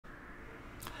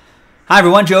Hi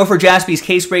everyone, Joe for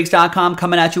JaspysCaseBreaks.com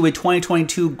coming at you with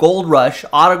 2022 Gold Rush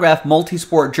Autograph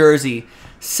Multisport Jersey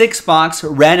 6-box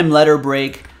random letter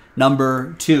break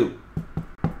number 2.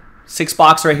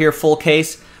 6-box right here, full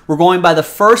case. We're going by the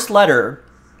first letter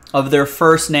of their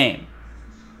first name.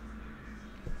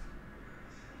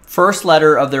 First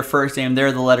letter of their first name, there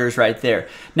are the letters right there.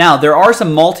 Now, there are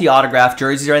some multi-autograph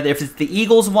jerseys right there. If it's the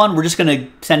Eagles one, we're just going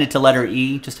to send it to letter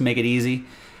E just to make it easy.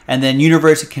 And then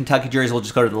University of Kentucky jersey will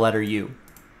just go to the letter U.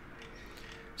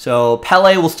 So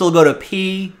Pele will still go to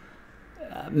P.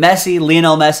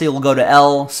 Lionel Messi will go to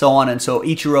L, so on and so.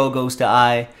 Ichiro goes to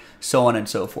I, so on and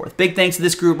so forth. Big thanks to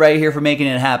this group right here for making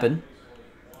it happen.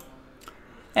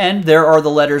 And there are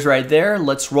the letters right there.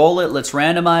 Let's roll it. Let's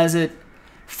randomize it.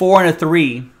 4 and a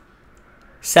 3.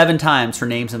 7 times for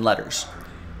names and letters.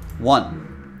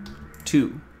 1,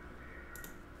 2,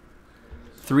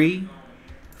 3,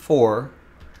 4,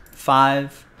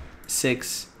 5,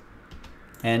 6,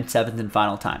 and 7th and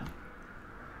final time.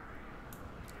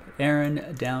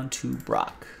 Aaron down to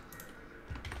Brock.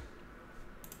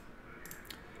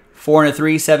 4 and a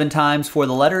 3, 7 times for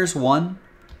the letters. 1,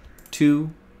 2,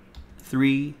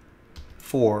 3,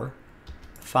 4,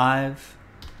 5,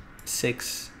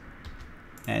 6,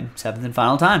 and 7th and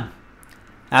final time.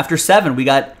 After 7, we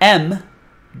got M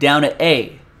down to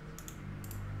A.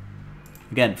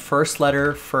 Again, first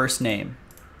letter, first name.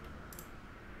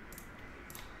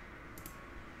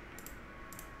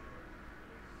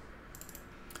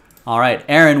 All right,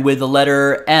 Aaron with the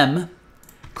letter M,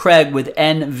 Craig with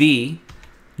NV,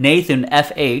 Nathan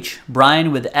FH,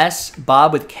 Brian with S,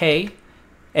 Bob with K,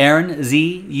 Aaron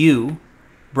ZU,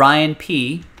 Brian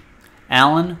P,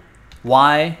 Alan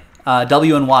Y,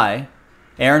 W and Y,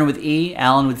 Aaron with E,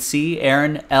 Alan with C,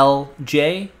 Aaron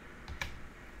LJ,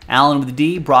 Alan with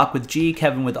D, Brock with G,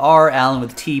 Kevin with R, Alan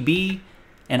with TB,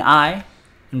 and I,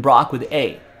 and Brock with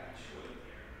A.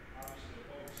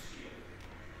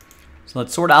 So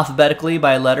let's sort alphabetically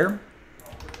by letter.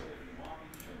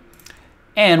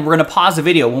 And we're going to pause the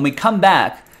video. When we come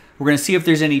back, we're going to see if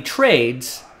there's any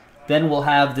trades. Then we'll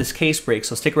have this case break.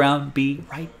 So stick around. Be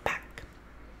right back.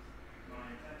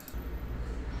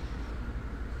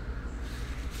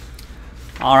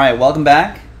 All right, welcome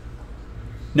back.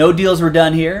 No deals were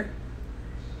done here.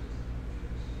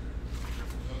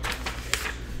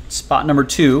 Spot number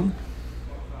 2.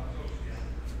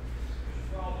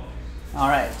 All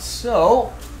right,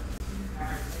 so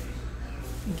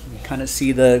you can kind of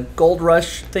see the Gold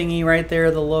Rush thingy right there,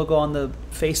 the logo on the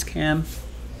face cam.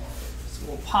 So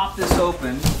we'll pop this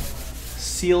open,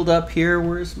 sealed up here.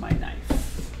 Where's my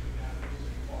knife?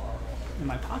 In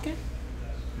my pocket?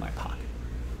 My pocket.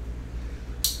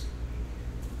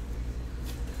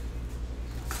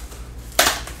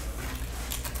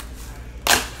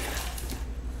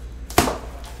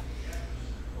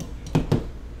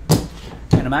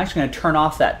 And I'm actually going to turn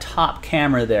off that top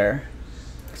camera there.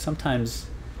 Sometimes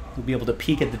you'll be able to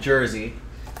peek at the jersey.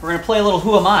 We're going to play a little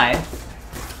Who Am I?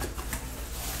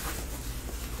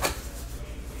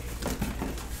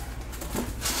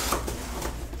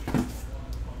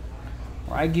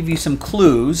 Where I give you some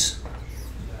clues,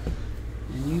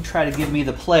 and you try to give me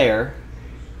the player.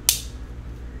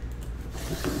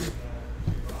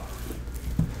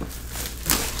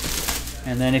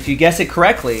 And then if you guess it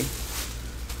correctly,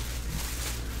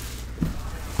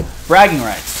 bragging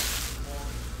rights.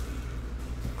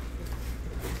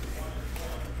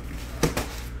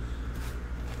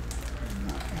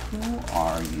 Who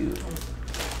are you?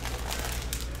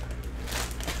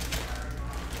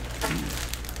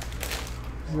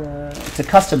 It's a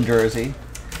custom jersey.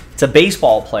 It's a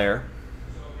baseball player.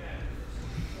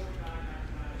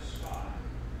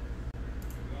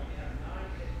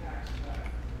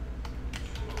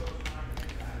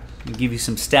 I'll give you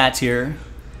some stats here.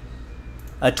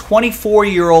 A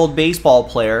 24-year-old baseball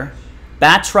player,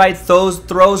 bats right,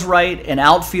 throws right, an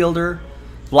outfielder,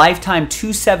 lifetime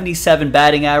 277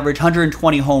 batting average,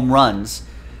 120 home runs,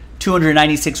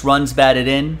 296 runs batted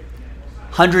in,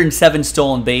 107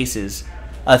 stolen bases,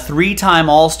 a 3-time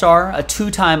All-Star, a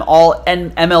 2-time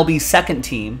All-MLB second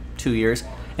team, 2 years,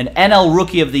 an NL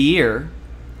Rookie of the Year,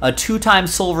 a 2-time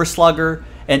Silver Slugger,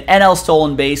 an NL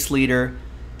stolen base leader,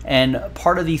 and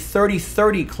part of the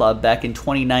 30-30 club back in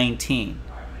 2019.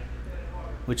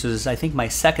 Which is, I think, my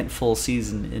second full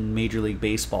season in Major League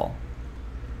Baseball.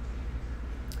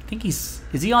 I think is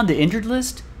he on the injured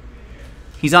list?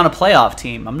 He's on a playoff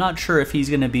team. I'm not sure if he's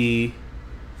going to be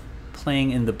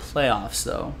playing in the playoffs,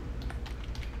 though.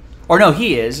 Or no,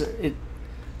 he is. I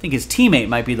think his teammate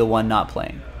might be the one not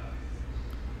playing.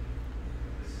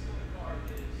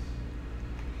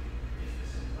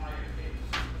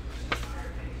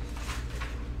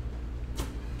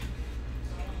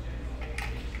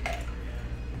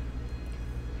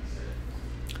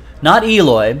 Not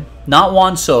Eloy. Not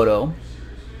Juan Soto.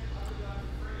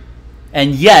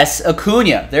 And yes,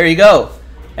 Acuna. There you go.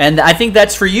 And I think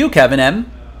that's for you, Kevin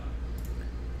M.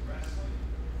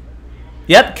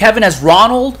 Yep, Kevin has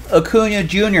Ronald Acuna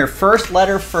Jr. First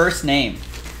letter, first name.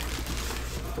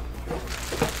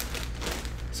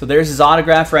 So there's his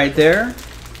autograph right there.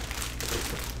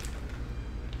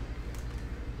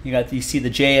 You see the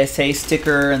JSA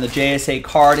sticker and the JSA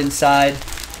card inside.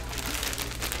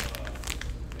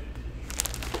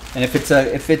 And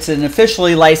if it's an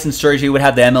officially licensed jersey, it would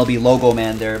have the MLB logo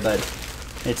man there, but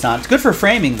it's not. It's good for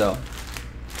framing though,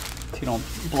 so you don't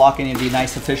block any of the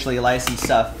nice officially licensed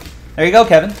stuff. There you go,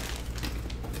 Kevin.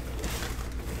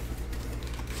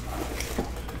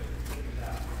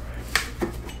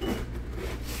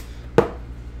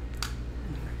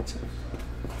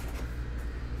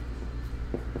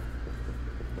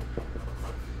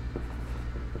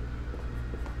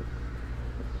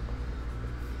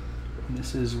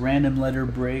 This is random letter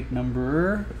break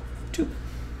number 2.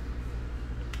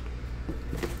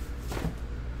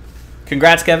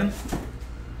 Congrats, Kevin.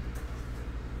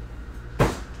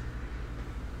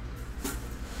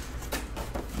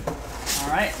 All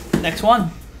right, next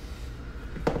one.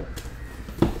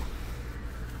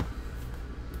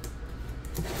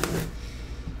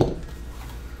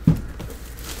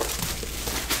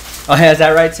 Oh, yeah, is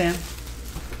that right, Sam?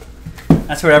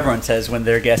 That's what everyone says when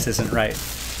their guess isn't right.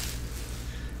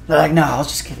 They're like, no, I was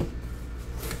just kidding.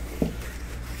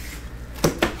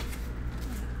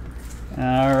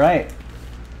 All right.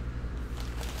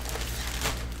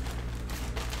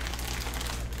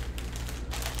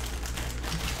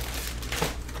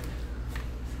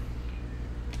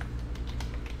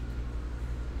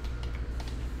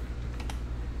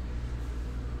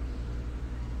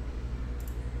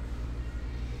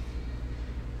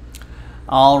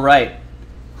 All right.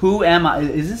 Who am I?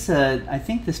 Is this a, I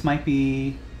think this might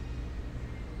be,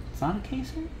 it's not a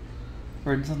casing?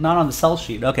 Or it's not on the sell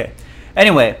sheet. Okay.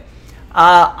 Anyway,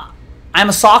 I'm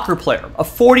a soccer player, a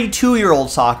 42-year-old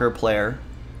soccer player.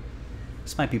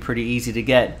 This might be pretty easy to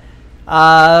get.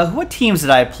 What teams did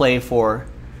I play for?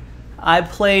 I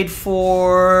played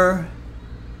for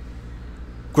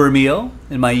Gremio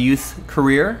in my youth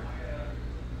career.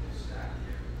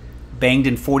 Banged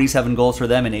in 47 goals for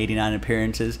them in 89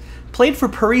 appearances. Played for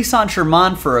Paris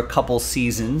Saint-Germain for a couple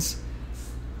seasons.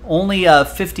 Only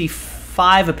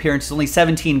 55 appearances, only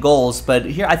 17 goals. But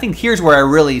here, I think here's where I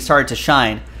really started to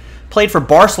shine. Played for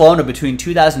Barcelona between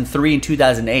 2003 and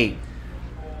 2008.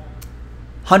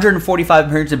 145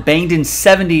 appearances, banged in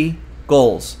 70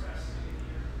 goals.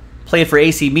 Played for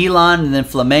AC Milan, and then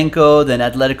Flamenco, then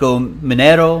Atletico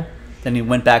Mineiro. Then he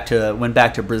went back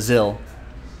to Brazil.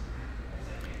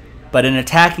 But an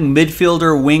attacking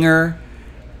midfielder, winger,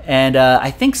 and I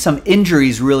think some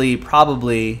injuries really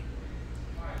probably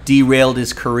derailed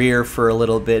his career for a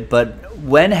little bit. But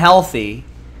when healthy,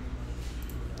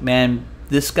 man,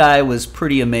 this guy was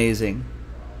pretty amazing.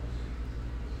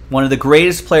 One of the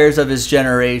greatest players of his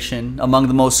generation, among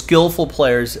the most skillful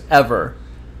players ever.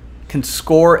 Can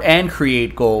score and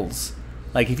create goals.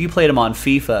 Like if you played him on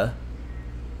FIFA,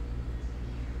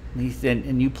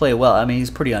 and you play well, I mean,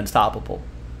 he's pretty unstoppable.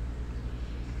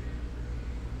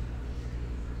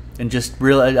 And just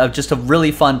a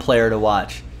really fun player to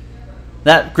watch.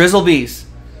 That Grizzle Beast.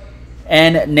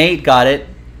 And Nate got it.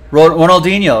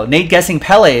 Ronaldinho. Nate guessing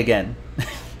Pele again.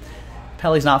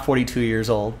 Pele's not 42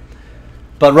 years old.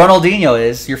 But Ronaldinho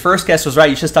is. Your first guess was right.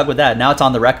 You should have stuck with that. Now it's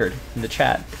on the record in the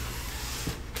chat.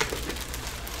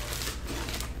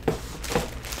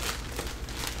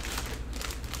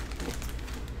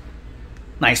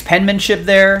 Nice penmanship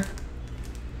there.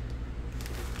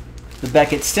 The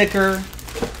Beckett sticker.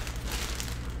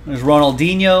 There's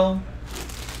Ronaldinho.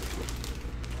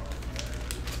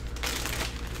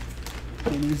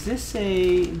 And is this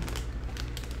a...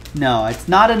 No, it's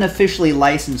not an officially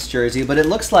licensed jersey, but it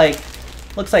looks like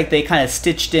they kind of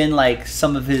stitched in like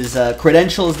some of his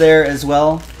credentials there as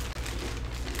well.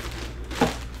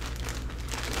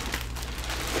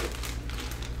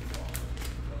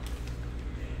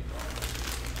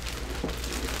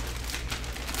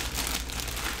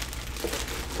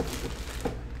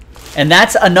 And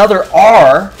that's another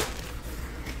R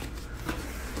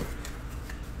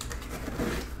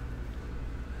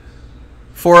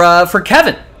for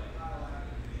Kevin.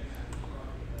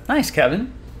 Nice,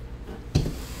 Kevin.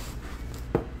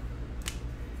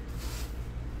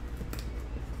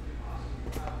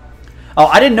 Oh,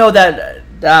 I didn't know that.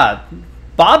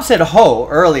 Bob said ho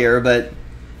earlier, but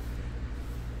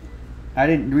I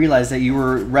didn't realize that you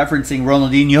were referencing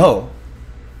Ronaldinho.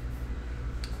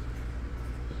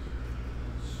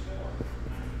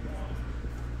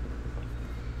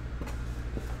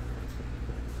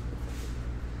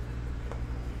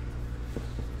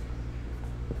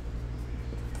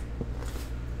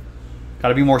 Got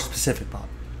to be more specific, Bob.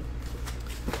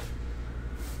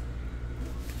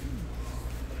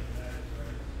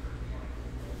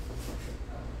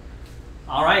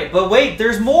 All right, but wait,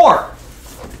 there's more.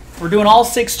 We're doing all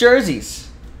 6 jerseys.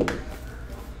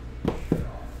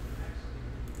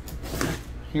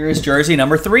 Here is jersey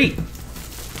number 3.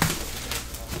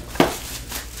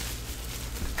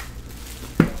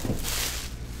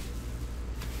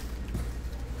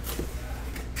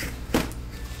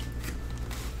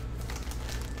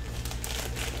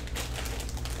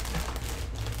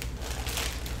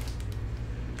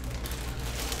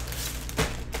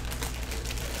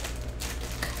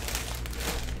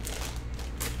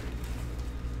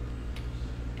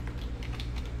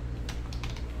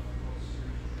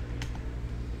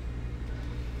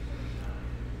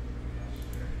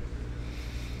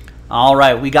 All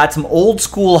right, we got some old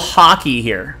school hockey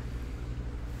here.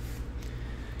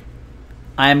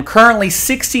 I am currently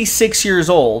 66 years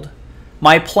old.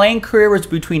 My playing career was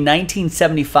between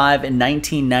 1975 and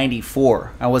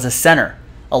 1994. I was a center,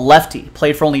 a lefty,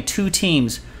 played for only 2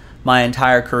 teams my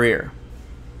entire career.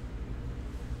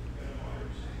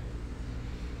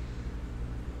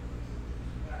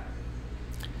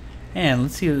 And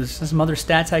let's see, there's some other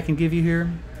stats I can give you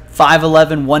here.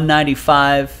 5'11",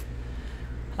 195.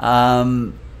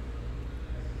 I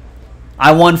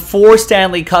won 4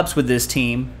 Stanley Cups with this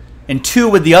team and 2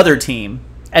 with the other team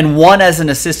and 1 as an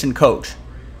assistant coach.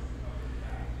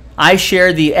 I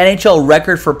shared the NHL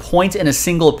record for points in a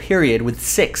single period with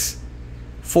 6,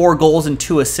 4 goals and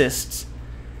 2 assists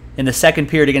in the second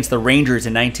period against the Rangers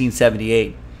in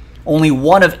 1978. Only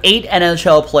one of 8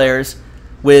 NHL players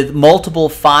with multiple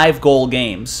 5-goal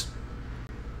games.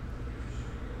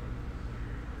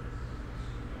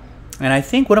 And I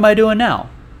think, what am I doing now?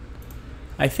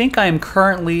 I think I am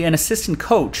currently an assistant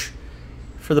coach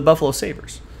for the Buffalo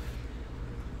Sabres.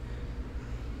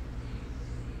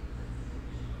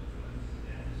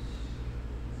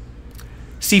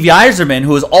 Stevie Yzerman,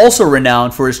 who is also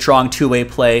renowned for his strong two-way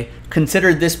play,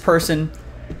 considered this person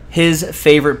his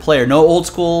favorite player. No old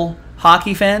school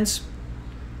hockey fans?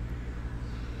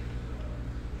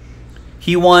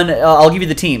 He won, I'll give you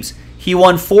the teams. He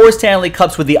won 4 Stanley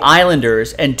Cups with the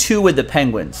Islanders and 2 with the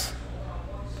Penguins.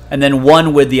 And then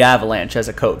 1 with the Avalanche as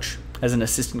a coach, as an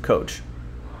assistant coach.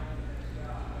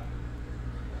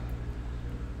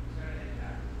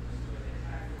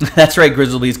 That's right,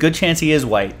 Grizzlies. Good chance he is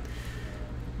white.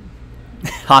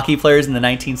 Hockey players in the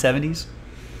 1970s.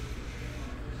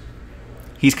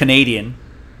 He's Canadian.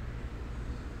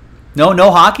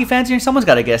 No hockey fans here? Someone's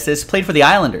got to guess this. Played for the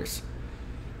Islanders.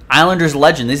 Islanders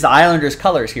legend. These are the Islanders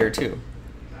colors here too.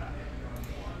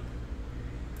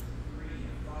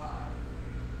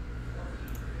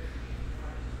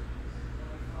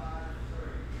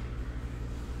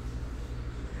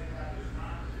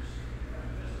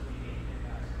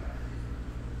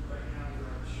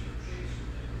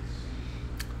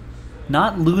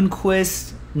 Not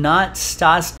Lundqvist, not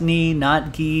Stastny,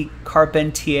 not Guy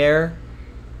Carpentier,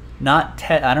 not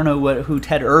Ted. I don't know who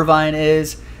Ted Irvine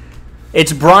is.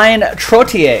 It's Brian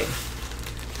Trottier.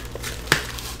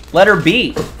 Letter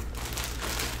B.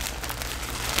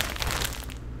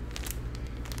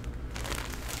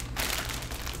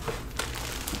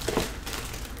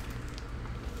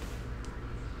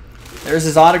 There's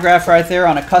his autograph right there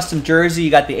on a custom jersey.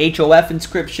 You got the HOF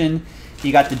inscription.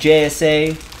 You got the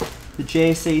JSA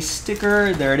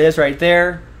sticker. There it is right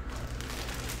there.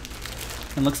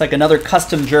 And looks like another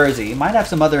custom jersey. It might have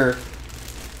some other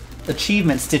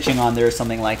achievement stitching on there or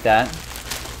something like that.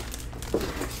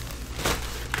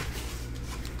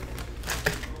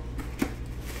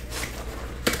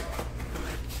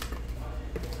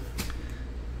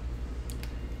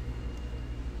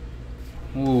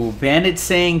 Ooh, Bandit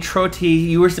saying Troti,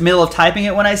 you were in the middle of typing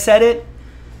it when I said it?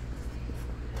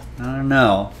 I don't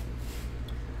know.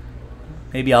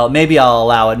 Maybe I'll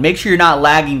allow it. Make sure you're not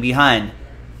lagging behind,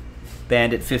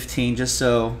 Bandit 15, just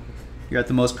so you're at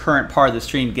the most current part of the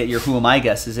stream to get your Who Am I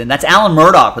guesses in. That's Alan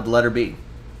Murdoch with the letter B.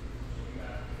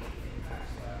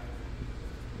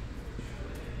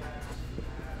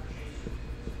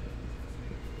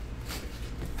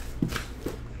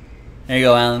 There you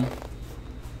go, Alan.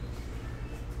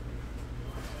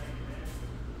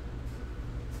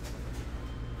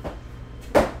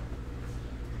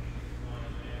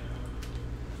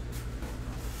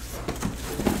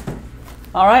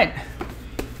 All right.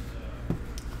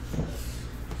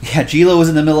 Yeah, Gilo was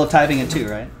in the middle of typing it too,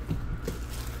 right?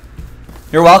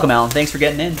 You're welcome, Alan. Thanks for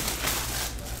getting in.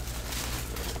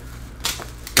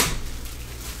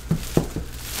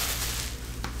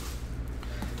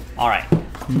 All right.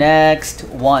 Next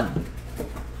one.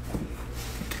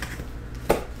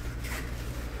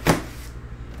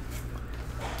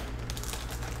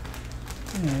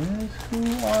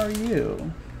 Who are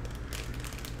you?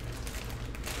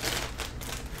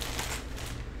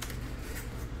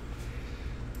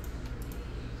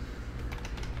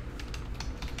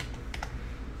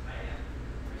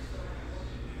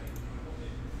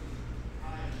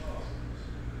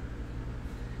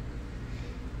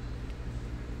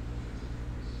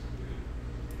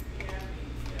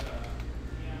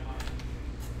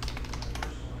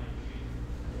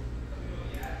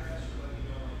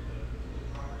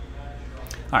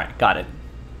 All right, got it.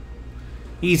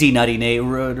 Easy, Nutty Nate.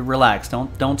 Relax.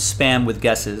 Don't spam with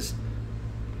guesses.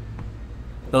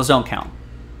 Those don't count.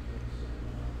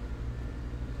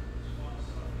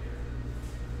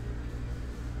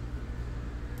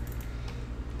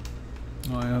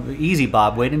 Easy,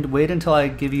 Bob. Wait until I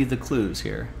give you the clues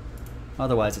here.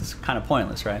 Otherwise, it's kind of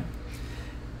pointless, right?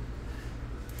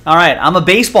 All right, I'm a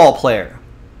baseball player.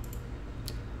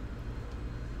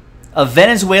 A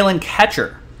Venezuelan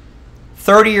catcher.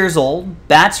 30 years old,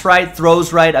 bats right,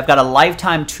 throws right. I've got a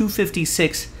lifetime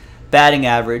 256 batting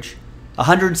average,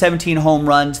 117 home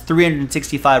runs,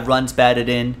 365 runs batted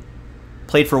in.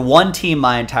 Played for one team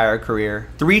my entire career.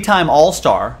 3-time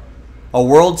All-Star, a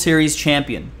World Series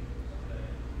champion.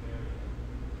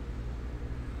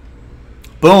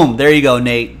 Boom, there you go,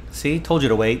 Nate. See, told you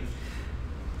to wait.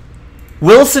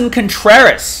 Wilson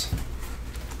Contreras,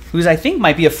 who's I think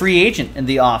might be a free agent in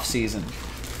the offseason.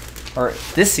 Or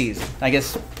this season, I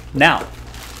guess now.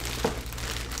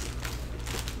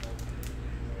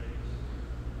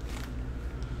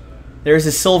 There's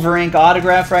his silver ink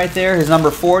autograph right there, his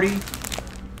number 40.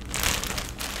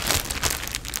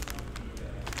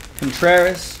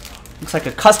 Contreras. Looks like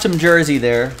a custom jersey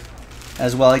there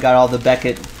as well. He got all the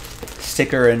Beckett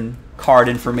sticker and card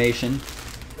information.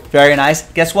 Very nice.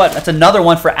 Guess what? That's another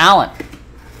one for Alan.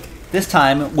 This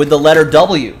time with the letter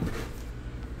W.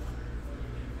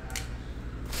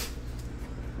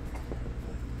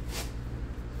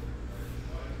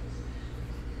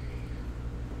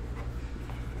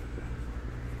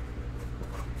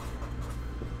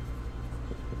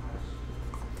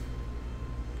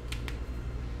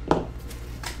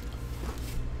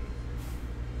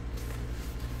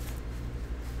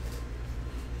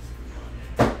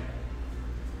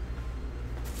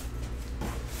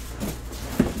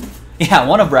 Yeah,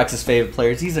 one of Rex's favorite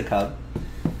players. He's a Cub.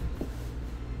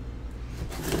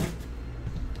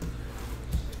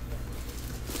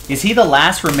 Is he the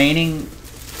last remaining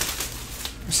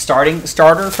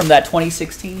starter from that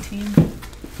 2016 team?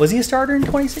 Was he a starter in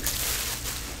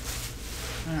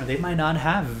 2016? I don't know. They might not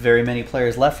have very many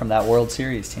players left from that World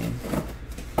Series team.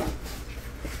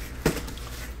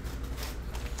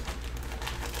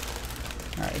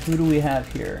 All right, who do we have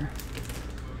here?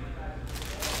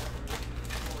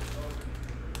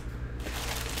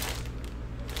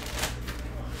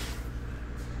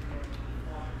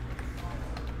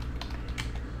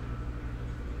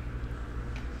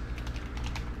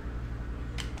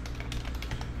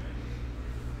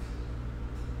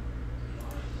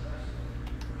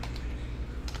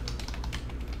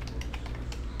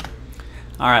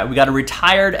 All right, we got a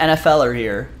retired NFLer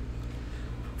here.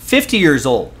 50 years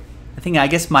old. I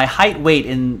guess my height weight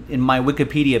in my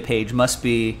Wikipedia page must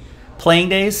be playing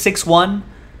days, 6'1",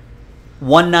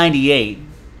 198.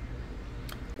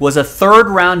 Was a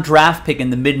third-round draft pick in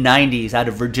the mid-90s out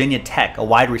of Virginia Tech, a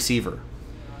wide receiver.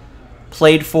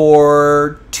 Played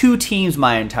for 2 teams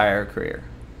my entire career.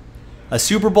 A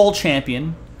Super Bowl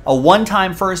champion, a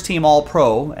one-time first-team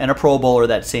All-Pro, and a Pro Bowler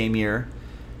that same year.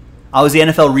 I was the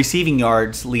NFL receiving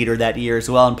yards leader that year as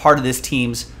well and part of this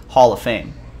team's Hall of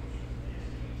Fame.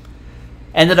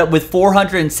 Ended up with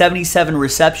 477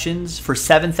 receptions for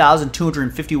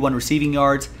 7,251 receiving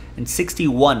yards and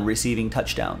 61 receiving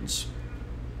touchdowns.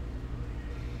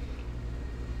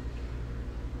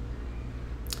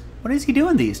 What is he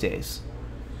doing these days?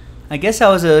 I guess I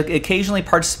was occasionally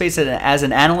participates as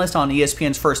an analyst on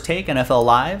ESPN's First Take, NFL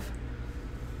Live.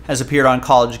 Has appeared on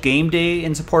College Game Day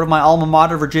in support of my alma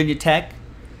mater, Virginia Tech.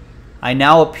 I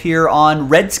now appear on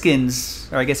Redskins,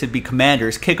 or I guess it'd be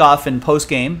Commanders, kickoff and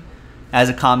postgame as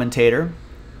a commentator.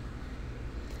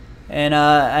 And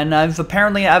I've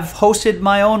hosted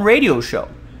my own radio show.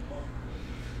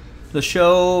 The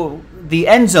show, The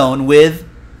End Zone, with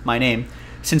my name.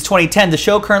 Since 2010, the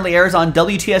show currently airs on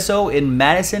WTSO in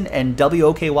Madison and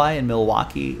WOKY in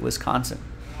Milwaukee, Wisconsin.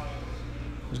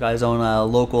 He's got his own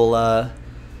local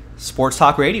sports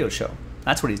talk radio show.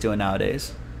 That's what he's doing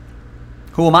nowadays.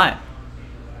 Who am I?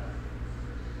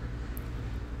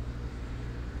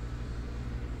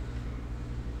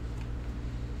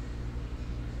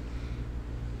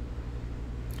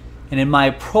 And in my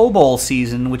Pro Bowl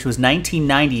season, which was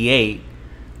 1998,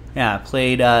 Yeah,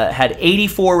 played, had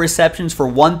 84 receptions for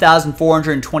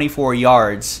 1,424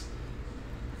 yards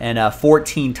and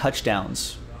 14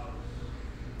 touchdowns.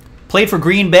 Played for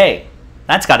Green Bay.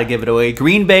 That's got to give it away.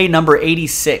 Green Bay, number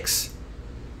 86.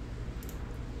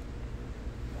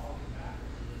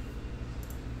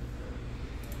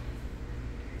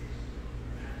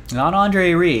 Not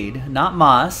Andre Reed, not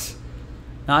Moss,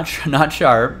 not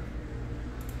Sharp.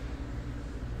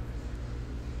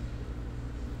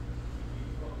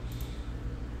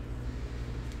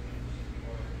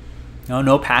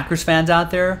 No Packers fans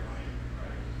out there.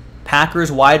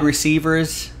 Packers wide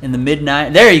receivers in the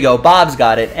mid-90s. There you go. Bob's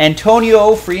got it.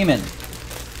 Antonio Freeman.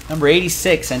 Number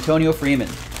 86, Antonio Freeman.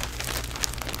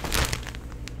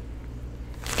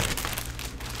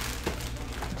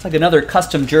 Looks like another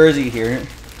custom jersey here.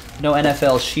 No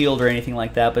NFL shield or anything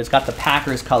like that, but it's got the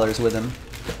Packers colors with him.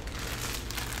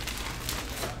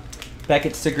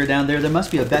 Beckett sticker down there. There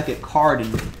must be a Beckett card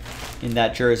in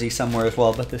that jersey somewhere as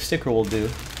well, but the sticker will do.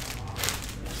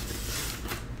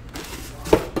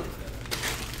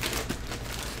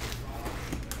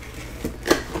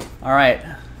 All right.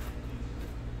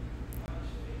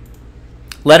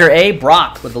 Letter A,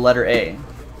 Brock with the letter A.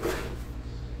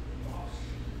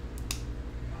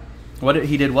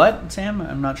 He did what, Sam?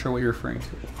 I'm not sure what you're referring to.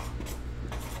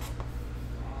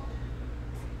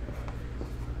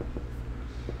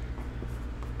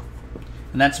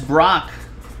 And that's Brock.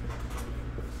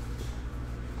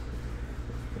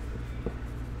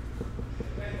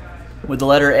 With the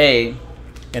letter A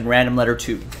and random letter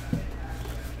 2.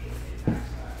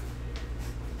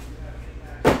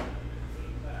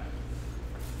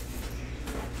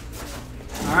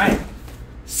 All right.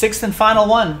 6th and final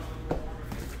one.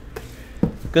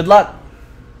 Good luck.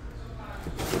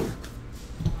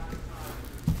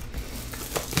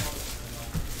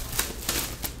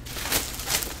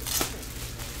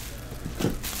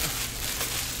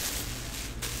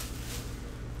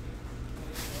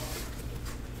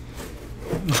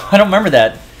 I don't remember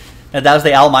that. That was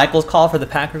the Al Michaels call for the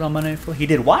Packers on Monday. He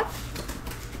did what?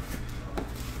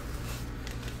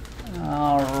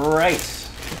 All right.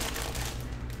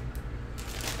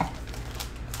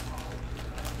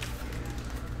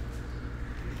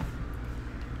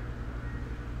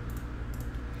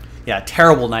 Yeah,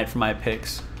 terrible night for my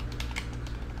picks.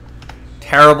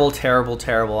 Terrible, terrible,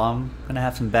 terrible. I'm going to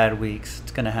have some bad weeks.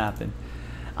 It's going to happen.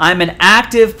 I'm an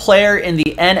active player in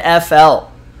the NFL.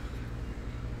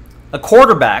 A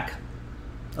quarterback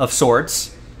of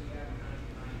sorts.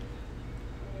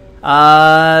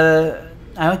 I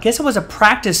guess I was a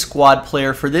practice squad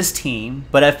player for this team,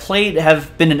 but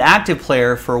have been an active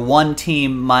player for one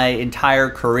team my entire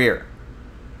career.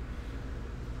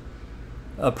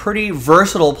 A pretty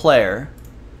versatile player,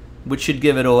 which should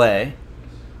give it away.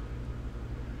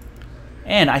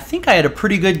 And I think I had a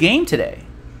pretty good game today.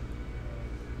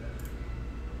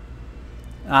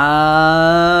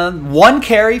 1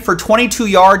 carry for 22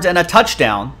 yards and a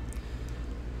touchdown.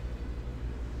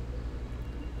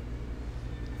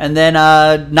 And then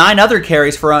 9 other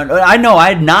carries for... I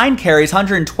had 9 carries,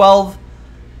 112...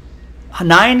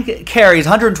 9 carries,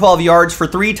 112 yards for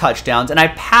 3 touchdowns. And I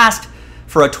passed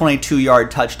for a 22-yard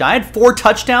touchdown. I had 4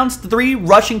 touchdowns, 3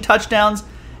 rushing touchdowns,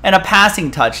 and a passing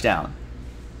touchdown.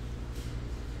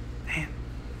 Man.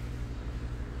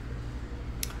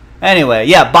 Anyway,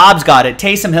 yeah, Bob's got it.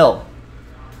 Taysom Hill.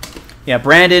 Yeah,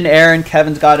 Brandon, Aaron,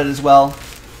 Kevin's got it as well.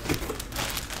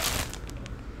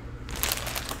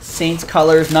 Saints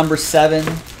colors, number 7.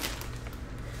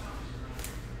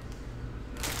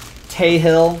 Tay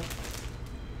Hill.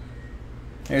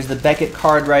 There's the Beckett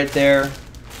card right there.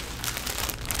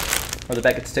 Or the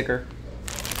Beckett sticker.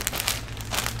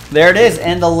 There it is.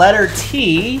 And the letter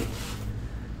T.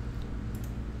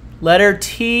 Letter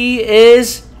T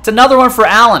is... It's another one for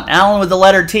Alan. Alan with the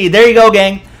letter T. There you go,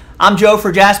 gang. I'm Joe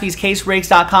for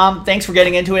JaspysCaseBreaks.com. Thanks for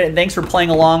getting into it, and thanks for playing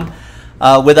along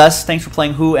with us. Thanks for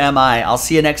playing Who Am I? I'll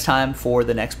see you next time for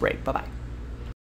the next break. Bye-bye.